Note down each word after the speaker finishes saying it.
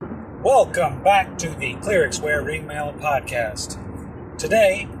Welcome back to the Clericsware Ringmail podcast.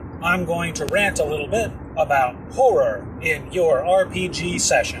 Today, I'm going to rant a little bit about horror in your RPG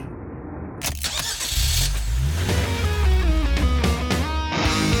session.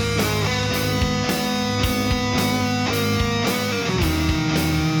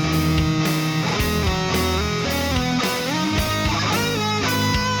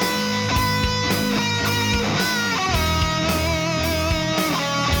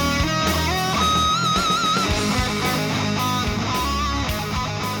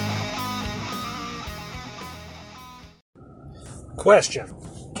 Question: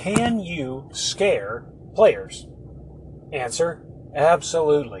 can you scare players? Answer: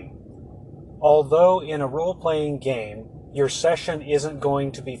 absolutely. Although in a role-playing game, your session isn't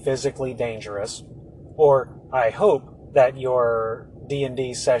going to be physically dangerous, or I hope that your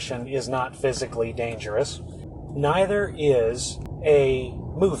D&D session is not physically dangerous, neither is a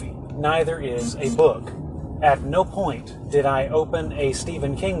movie, neither is a book. At no point did I open a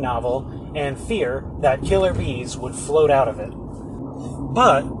Stephen King novel and fear that killer bees would float out of it.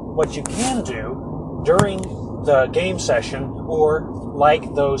 But what you can do during the game session, or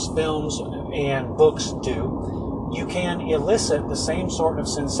like those films and books do, you can elicit the same sort of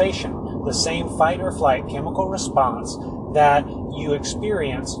sensation, the same fight or flight chemical response that you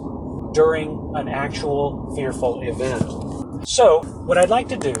experience during an actual fearful event. So, what I'd like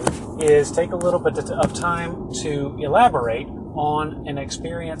to do is take a little bit of time to elaborate on an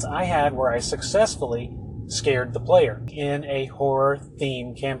experience I had where I successfully scared the player in a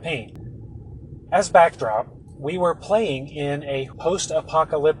horror-themed campaign. As backdrop, we were playing in a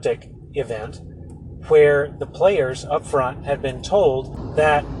post-apocalyptic event where the players up front had been told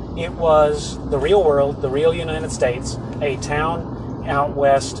that it was the real world, the real United States, a town out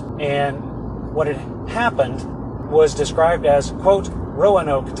west, and what had happened was described as, quote,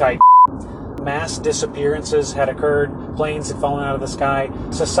 Roanoke type. Mass disappearances had occurred, planes had fallen out of the sky,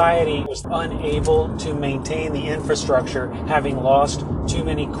 society was unable to maintain the infrastructure, having lost too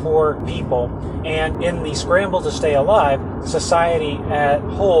many core people, and in the scramble to stay alive, society as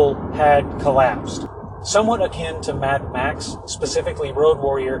whole had collapsed. Somewhat akin to Mad Max, specifically Road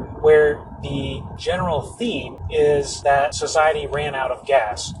Warrior, where the general theme is that society ran out of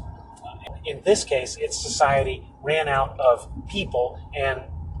gas. In this case, it's society ran out of people and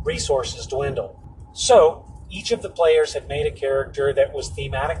resources dwindle. So, each of the players had made a character that was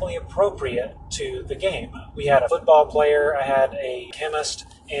thematically appropriate to the game. We had a football player, I had a chemist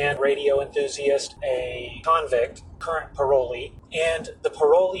and radio enthusiast, a convict, current parolee, and the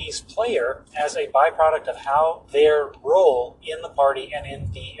parolee's player, as a byproduct of how their role in the party and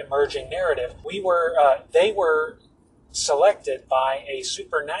in the emerging narrative, they were selected by a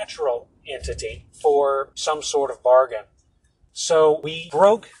supernatural entity for some sort of bargain. So we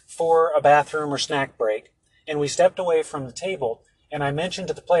broke for a bathroom or snack break, and we stepped away from the table, and I mentioned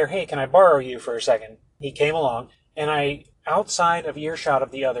to the player, hey, can I borrow you for a second? He came along, and I, outside of earshot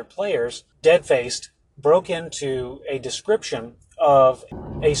of the other players, dead-faced, broke into a description of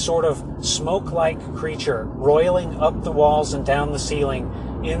a sort of smoke-like creature roiling up the walls and down the ceiling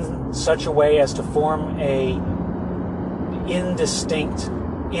in such a way as to form a indistinct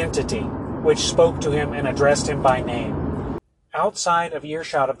entity, which spoke to him and addressed him by name. Outside of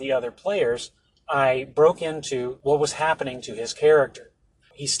earshot of the other players, I broke into what was happening to his character.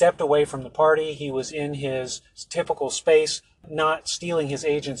 He stepped away from the party. He was in his typical space, not stealing his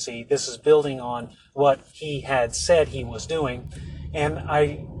agency. This is building on what he had said he was doing. And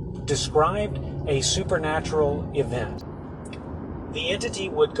I described a supernatural event. The entity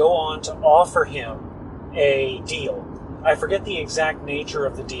would go on to offer him a deal. I forget the exact nature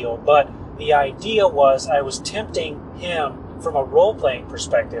of the deal, but the idea was I was tempting him from a role-playing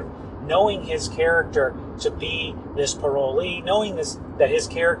perspective, knowing his character to be this parolee, knowing that his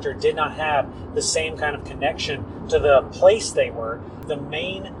character did not have the same kind of connection to the place they were, the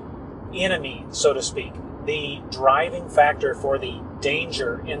main enemy, so to speak, the driving factor for the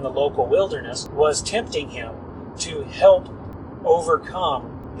danger in the local wilderness, was tempting him to help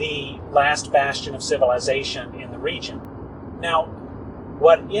overcome the last bastion of civilization in the region. Now,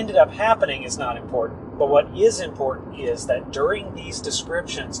 what ended up happening is not important. But what is important is that during these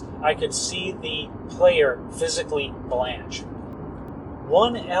descriptions, I could see the player physically blanch.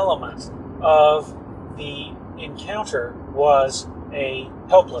 One element of the encounter was a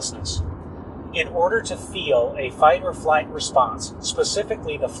helplessness. In order to feel a fight or flight response,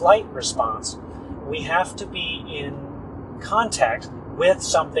 specifically the flight response, we have to be in contact with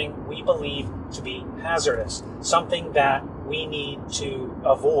something we believe to be hazardous, something that we need to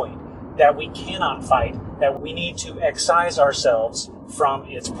avoid. that we cannot fight, that we need to excise ourselves from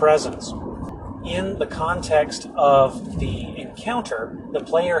its presence. In the context of the encounter, the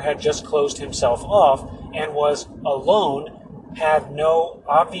player had just closed himself off and was alone, had no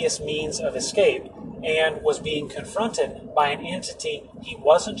obvious means of escape, and was being confronted by an entity he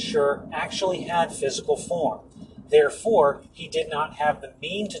wasn't sure actually had physical form. Therefore, he did not have the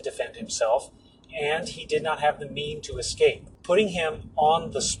mean to defend himself, and he did not have the mean to escape, putting him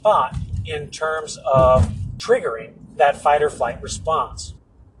on the spot in terms of triggering that fight or flight response.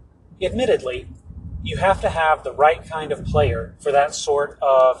 Admittedly, you have to have the right kind of player for that sort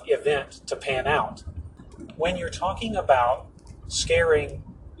of event to pan out. When you're talking about scaring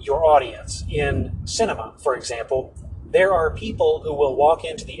your audience in cinema, for example, there are people who will walk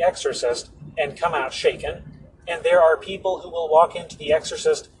into The Exorcist and come out shaken, and there are people who will walk into The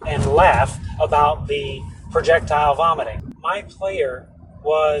Exorcist and laugh about the projectile vomiting. My player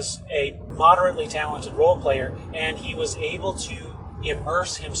was a moderately talented role player, and he was able to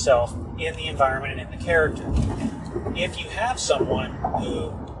immerse himself in the environment and in the character. If you have someone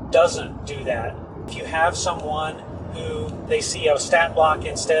who doesn't do that, if you have someone who they see a stat block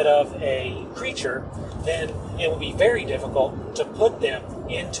instead of a creature, then it will be very difficult to put them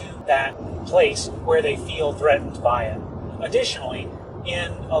into that place where they feel threatened by it. Additionally,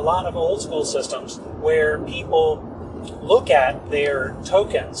 in a lot of old school systems where people look at their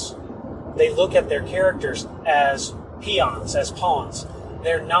tokens, they look at their characters as peons, as pawns.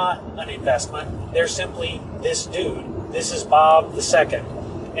 They're not an investment. They're simply this dude. This is Bob the Second,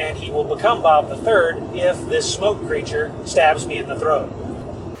 and he will become Bob the Third if this smoke creature stabs me in the throat.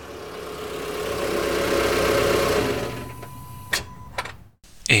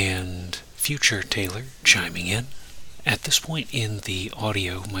 And future Taylor chiming in. At this point in the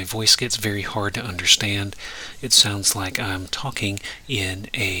audio, my voice gets very hard to understand. It sounds like I'm talking in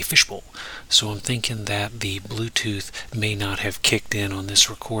a fishbowl. So I'm thinking that the Bluetooth may not have kicked in on this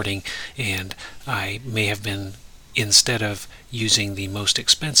recording, and I may have been, instead of using the most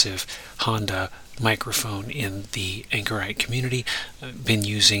expensive Honda microphone in the Anchorite community, been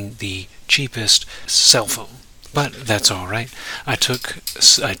using the cheapest cell phone. But that's all right. I took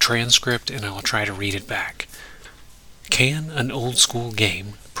a transcript and I'll try to read it back. Can an old school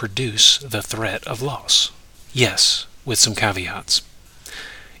game produce the threat of loss? Yes, with some caveats.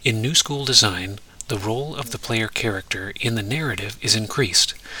 In new school design, the role of the player character in the narrative is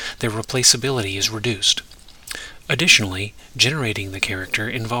increased. Their replaceability is reduced. Additionally, generating the character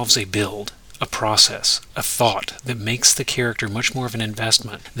involves a build, a process, a thought that makes the character much more of an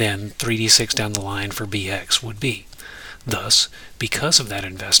investment than 3d6 down the line for BX would be. Thus, because of that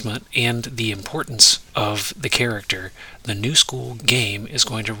investment and the importance of the character, the new school game is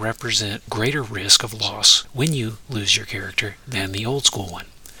going to represent greater risk of loss when you lose your character than the old school one.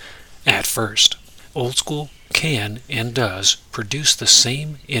 At first, old school can and does produce the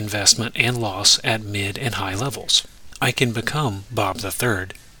same investment and loss at mid and high levels. I can become Bob the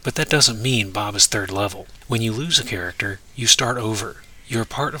Third, but that doesn't mean Bob is third level. When you lose a character, you start over. You're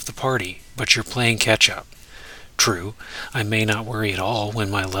part of the party, but you're playing catch-up. True, I may not worry at all when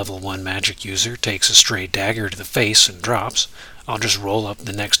my level 1 magic user takes a stray dagger to the face and drops. I'll just roll up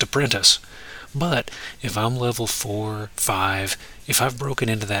the next apprentice. But if I'm level 4, 5, if I've broken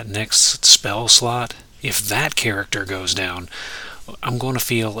into that next spell slot, if that character goes down, I'm going to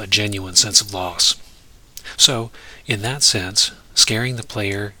feel a genuine sense of loss. So, in that sense, scaring the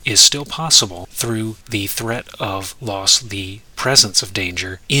player is still possible through the threat of loss, the presence of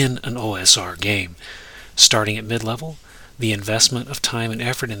danger in an OSR game. Starting at mid-level, the investment of time and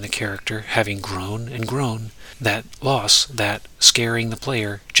effort in the character having grown and grown, that loss, that scaring the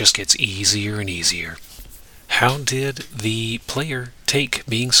player, just gets easier and easier. How did the player take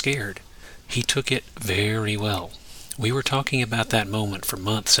being scared? He took it very well. We were talking about that moment for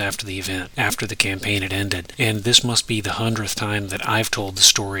months after the event, after the campaign had ended, and this must be the 100th time that I've told the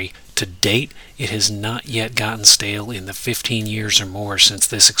story. To date, it has not yet gotten stale in the 15 years or more since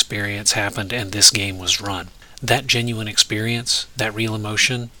this experience happened and this game was run. That genuine experience, that real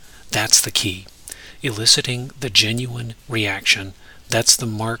emotion, that's the key. Eliciting the genuine reaction, that's the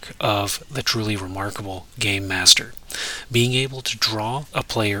mark of the truly remarkable game master. Being able to draw a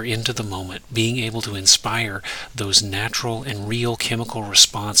player into the moment, being able to inspire those natural and real chemical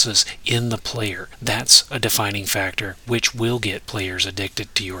responses in the player, that's a defining factor which will get players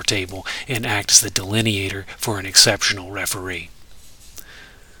addicted to your table and act as the delineator for an exceptional referee.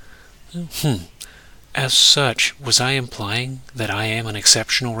 As such, was I implying that I am an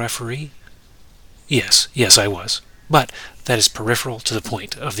exceptional referee? Yes, I was. But that is peripheral to the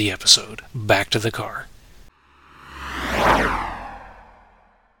point of the episode. Back to the car.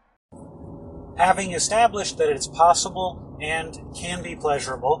 having established that it's possible and can be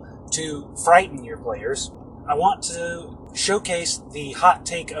pleasurable to frighten your players, I want to showcase the hot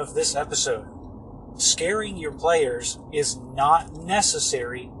take of this episode. Scaring your players is not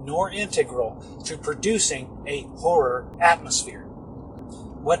necessary nor integral to producing a horror atmosphere.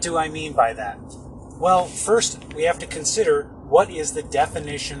 What do I mean by that? Well, first we have to consider what is the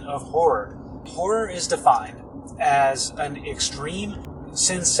definition of horror. Horror is defined as an extreme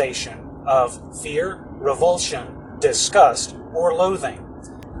sensation of fear, revulsion, disgust, or loathing.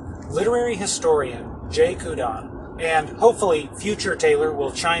 Literary historian Jay Kudon, and hopefully future Taylor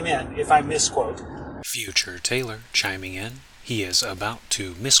will chime in if I misquote. Future Taylor chiming in. He is about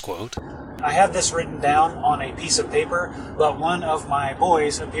to misquote. I had this written down on a piece of paper, but one of my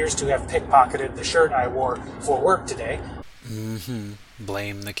boys appears to have pickpocketed the shirt I wore for work today.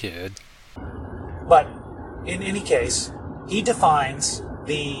 Blame the kid. But in any case, he defines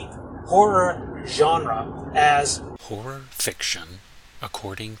the horror genre as horror fiction,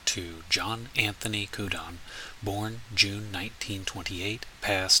 according to John Anthony Kudon, born June 1928,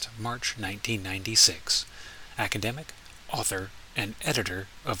 passed March 1996, academic, author, and editor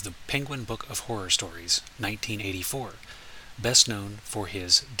of the Penguin Book of Horror Stories, 1984, best known for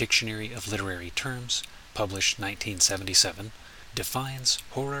his Dictionary of Literary Terms, published 1977, defines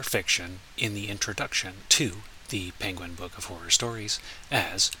horror fiction in the introduction to the Penguin Book of Horror Stories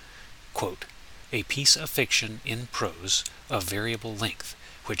as, quote, a piece of fiction in prose of variable length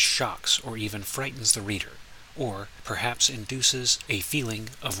which shocks or even frightens the reader, or perhaps induces a feeling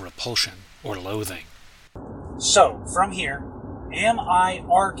of repulsion or loathing. So, from here, am I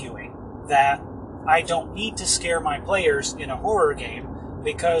arguing that I don't need to scare my players in a horror game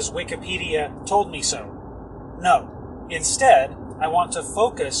because Wikipedia told me so? No. Instead, I want to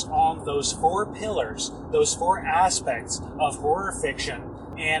focus on those 4 pillars, those 4 aspects of horror fiction,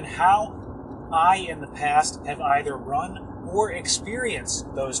 and how I, in the past, have either run or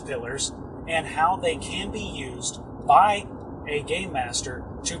experienced those pillars, and how they can be used by a game master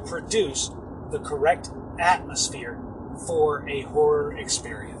to produce the correct atmosphere for a horror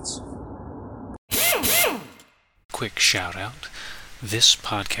experience. Quick shout out. This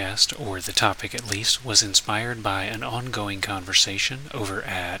podcast, or the topic at least, was inspired by an ongoing conversation over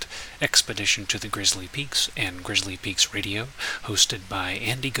at Expedition to the Grizzly Peaks and Grizzly Peaks Radio, hosted by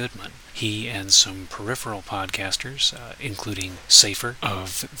Andy Goodman. He and some peripheral podcasters, including Safer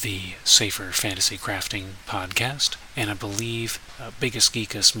of the Safer Fantasy Crafting podcast, and I believe Biggest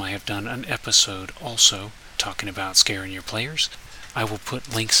Geekus might have done an episode also talking about scaring your players. I will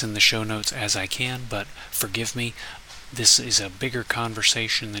put links in the show notes as I can, but forgive me, this is a bigger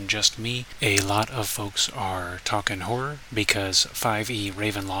conversation than just me. A lot of folks are talking horror because 5e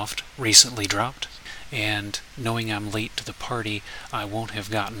Ravenloft recently dropped, and knowing I'm late to the party, I won't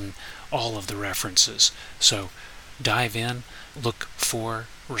have gotten all of the references. So dive in, look for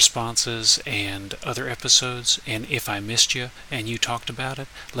responses and other episodes, and if I missed you and you talked about it,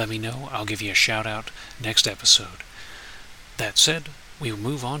 let me know. I'll give you a shout out next episode. That said, we will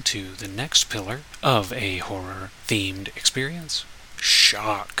move on to the next pillar of a horror-themed experience: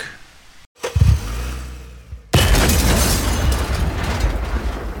 shock.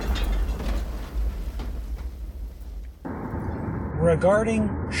 Regarding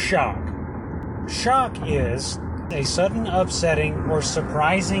shock. Shock is a sudden upsetting or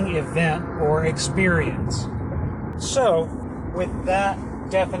surprising event or experience. So, with that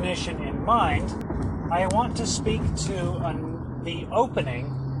definition in mind, I want to speak to the opening.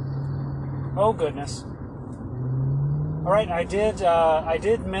 Oh goodness. Alright, I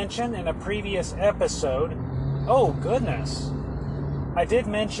did mention in a previous episode. Oh goodness. I did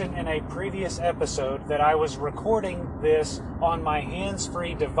mention in a previous episode that I was recording this on my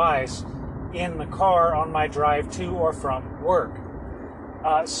hands-free device in the car on my drive to or from work.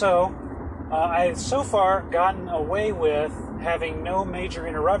 So I've so far gotten away with having no major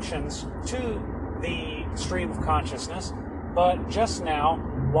interruptions to the stream of consciousness, but just now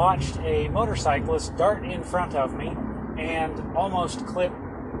watched a motorcyclist dart in front of me and almost clip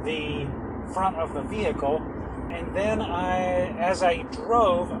the front of the vehicle. And then as I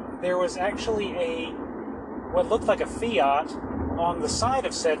drove, there was actually what looked like a Fiat on the side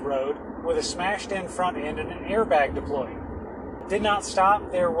of said road with a smashed-in front end and an airbag deployed. Did not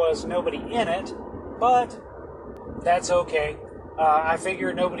stop. There was nobody in it, but that's okay. I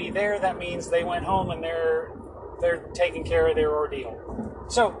figured nobody there. That means they went home and they're taking care of their ordeal.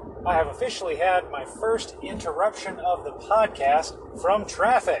 So I have officially had my first interruption of the podcast from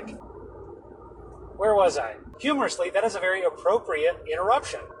traffic. Where was I? Humorously, that is a very appropriate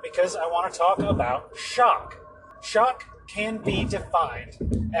interruption because I want to talk about shock. Shock can be defined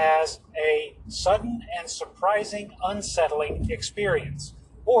as a sudden and surprising, unsettling experience,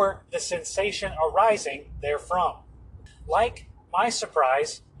 or the sensation arising therefrom. Like my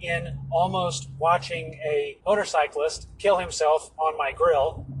surprise in almost watching a motorcyclist kill himself on my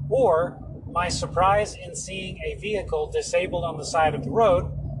grill, or my surprise in seeing a vehicle disabled on the side of the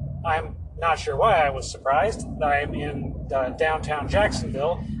road. I'm not sure why I was surprised. I'm in downtown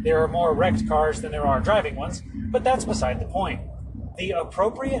Jacksonville. There are more wrecked cars than there are driving ones, but that's beside the point. The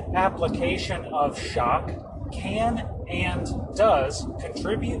appropriate application of shock can and does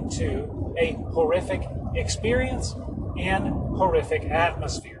contribute to a horrific experience and horrific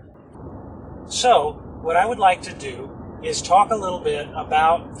atmosphere. So, what I would like to do is talk a little bit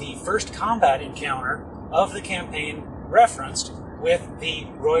about the first combat encounter of the campaign referenced with the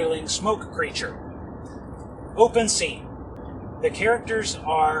roiling smoke creature. Open scene. The characters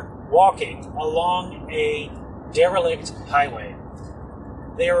are walking along a derelict highway.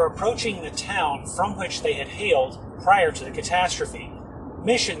 They are approaching the town from which they had hailed prior to the catastrophe,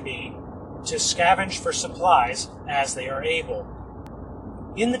 mission being to scavenge for supplies as they are able.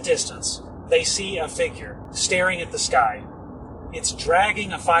 In the distance, they see a figure staring at the sky. It's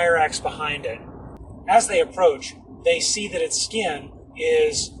dragging a fire axe behind it. As they approach, they see that its skin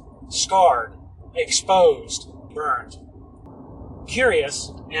is scarred, exposed, burned.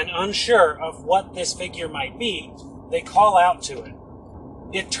 Curious and unsure of what this figure might be, they call out to it.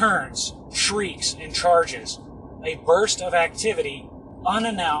 It turns, shrieks, and charges. A burst of activity,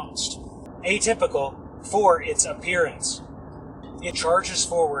 unannounced, atypical for its appearance. It charges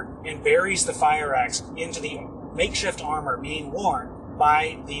forward and buries the fire axe into the makeshift armor being worn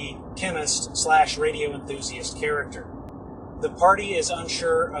by the chemist/radio enthusiast character. The party is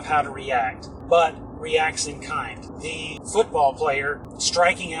unsure of how to react, but reacts in kind. The football player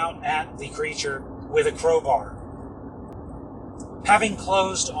striking out at the creature with a crowbar. Having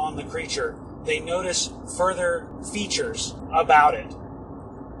closed on the creature, they notice further features about it.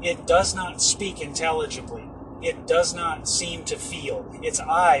 It does not speak intelligibly. It does not seem to feel. Its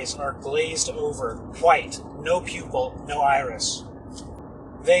eyes are glazed over, white, no pupil, no iris.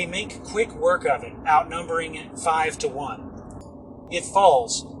 They make quick work of it, outnumbering it 5-1. It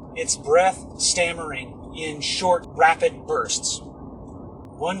falls, its breath stammering in short, rapid bursts.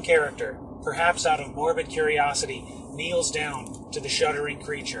 One character, perhaps out of morbid curiosity, kneels down to the shuddering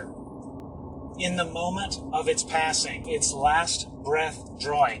creature. In the moment of its passing, its last breath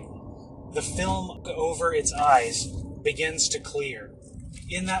drawing, the film over its eyes begins to clear.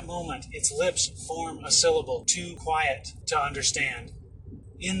 In that moment, its lips form a syllable too quiet to understand.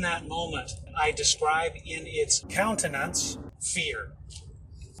 In that moment, I describe in its countenance fear,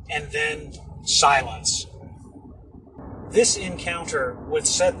 and then silence. This encounter would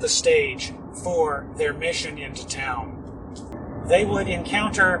set the stage for their mission into town. They would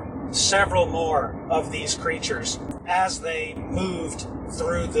encounter several more of these creatures as they moved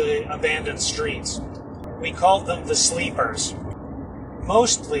through the abandoned streets. We called them the sleepers.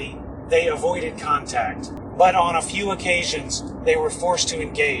 Mostly, they avoided contact, but on a few occasions, they were forced to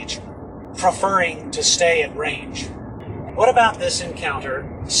engage, preferring to stay at range. What about this encounter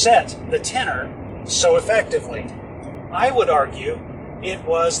set the tenor so effectively? I would argue it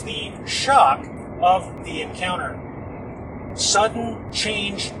was the shock of the encounter. Sudden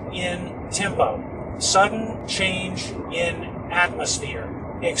change in tempo, sudden change in atmosphere,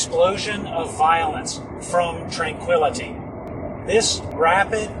 explosion of violence from tranquility. This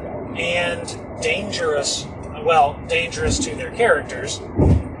rapid and dangerous to their characters,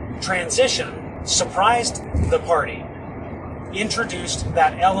 transition surprised the party, introduced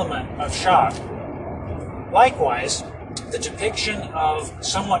that element of shock. Likewise, the depiction of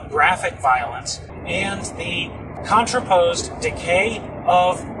somewhat graphic violence and the contraposed decay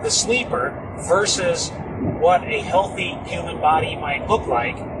of the sleeper versus what a healthy human body might look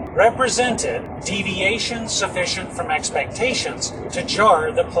like represented deviation sufficient from expectations to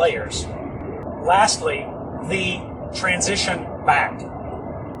jar the players. Lastly, the transition back,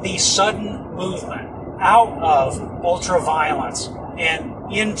 the sudden movement out of ultra-violence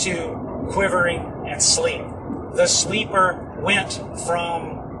and into quivering and sleep. The sleeper went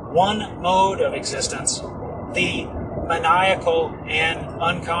from one mode of existence, the maniacal and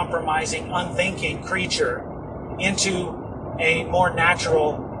uncompromising, unthinking creature, into a more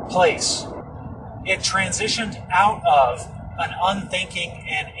natural place. It transitioned out of an unthinking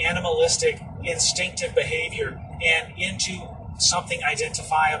and animalistic, instinctive behavior and into something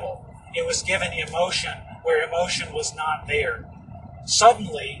identifiable. It was given emotion where emotion was not there.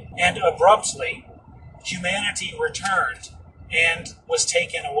 Suddenly and abruptly, humanity returned and was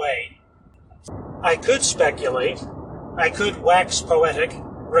taken away. I could speculate I could wax poetic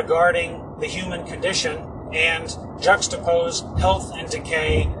regarding the human condition and juxtapose health and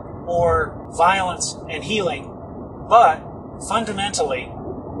decay or violence and healing. But fundamentally,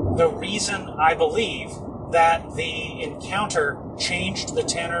 the reason I believe that the encounter changed the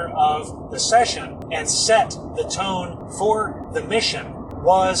tenor of the session and set the tone for the mission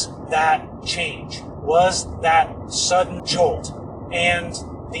was that change, was that sudden jolt, and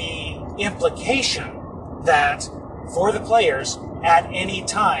the implication that for the players at any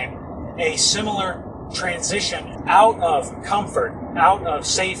time a similar transition out of comfort, out of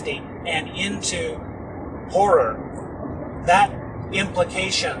safety, and into horror, that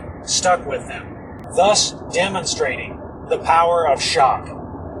implication stuck with them, thus demonstrating the power of shock.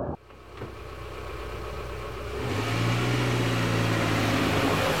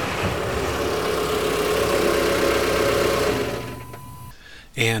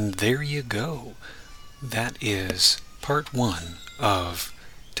 And there you go. That is part 1 of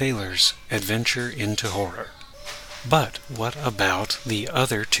Taylor's adventure into horror. But what about the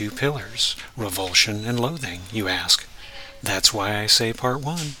other 2 pillars, revulsion and loathing, you ask? That's why I say part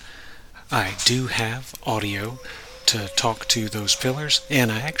 1. I do have audio to talk to those pillars,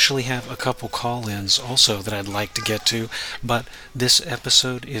 and I actually have a couple call-ins also that I'd like to get to, but this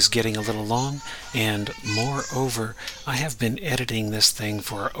episode is getting a little long, and moreover, I have been editing this thing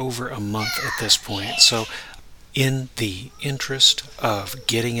for over a month at this point, so in the interest of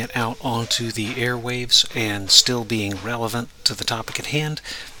getting it out onto the airwaves and still being relevant to the topic at hand,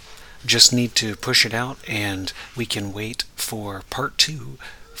 just need to push it out, and we can wait for part 2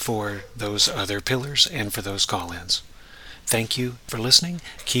 for those other pillars and for those call-ins. Thank you for listening.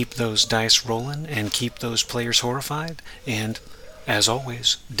 Keep those dice rolling and keep those players horrified. And, as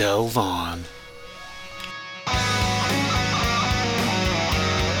always, delve on.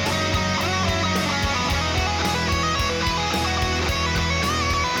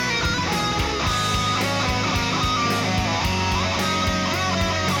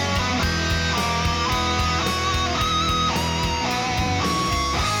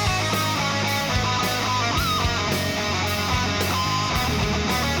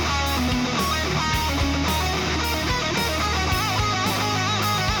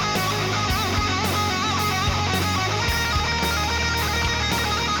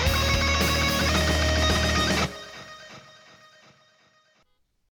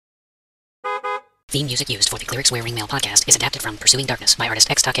 Theme music used for the Clerics Wearing Mail podcast is adapted from Pursuing Darkness by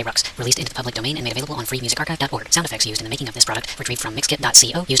artist X.K. Rux, released into the public domain and made available on freemusicarchive.org. Sound effects used in the making of this product retrieved from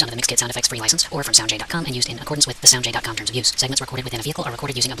mixkit.co, used under the Mixkit sound effects free license, or from soundj.com and used in accordance with the soundj.com terms of use. Segments recorded within a vehicle are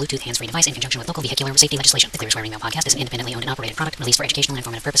recorded using a Bluetooth hands-free device in conjunction with local vehicular safety legislation. The Clerics Wearing Mail podcast is an independently owned and operated product released for educational and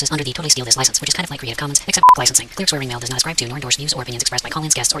informative purposes under the Totally Steal This license, which is kind of like Creative Commons, except licensing. Clerics Wearing Mail does not ascribe to nor endorse views or opinions expressed by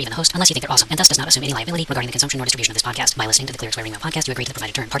call-ins, guests, or even the host, unless you think they're awesome, and thus does not assume any liability regarding the consumption or distribution of this podcast. By listening to the Clerics Wearing Mail podcast, you agree to the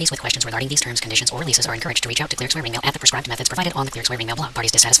provided term. Parties with questions regarding these terms, conditions, or releases are encouraged to reach out to Clerics Wearing Mail at the prescribed methods provided on the Clerics Wearing Mail blog.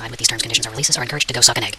 Parties dissatisfied with these terms, conditions, or releases are encouraged to go suck an egg.